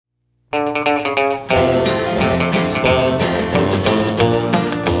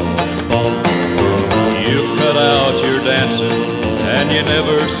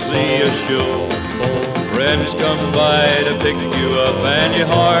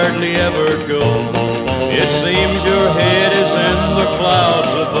hardly ever go. It seems your head is in the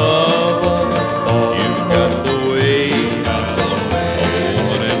clouds above. You've got the way of a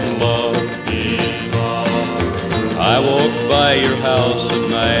woman in love. I walk by your house at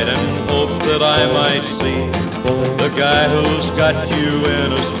night and hope that I might see the guy who's got you in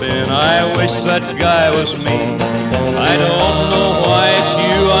a spin. I wish that guy was me. I don't know why it's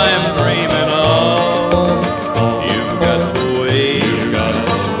you I'm dreaming of. You've got the way of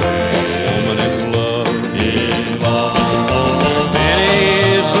a woman in love. Many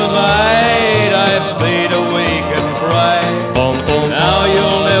is the night I've stayed awake and cried. Now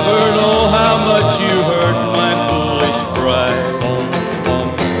you'll never know how much you hurt my foolish pride.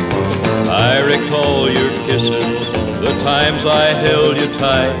 I recall your kisses, the times I held you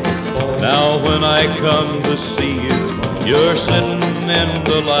tight. Now when I come to see you, you're sitting in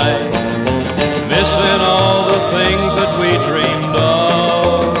the light, missing all the things that we dreamed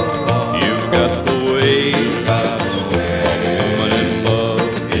of. You've got the way of a woman in love.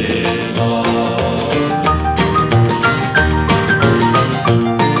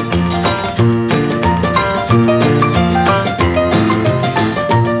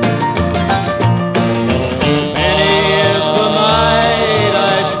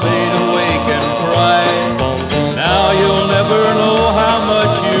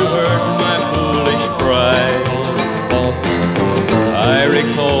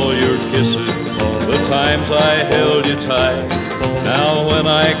 Recall your kisses, the times I held you tight. Now when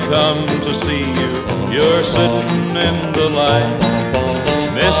I come to see you, you're sitting in the light,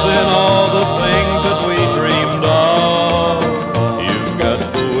 missing all the things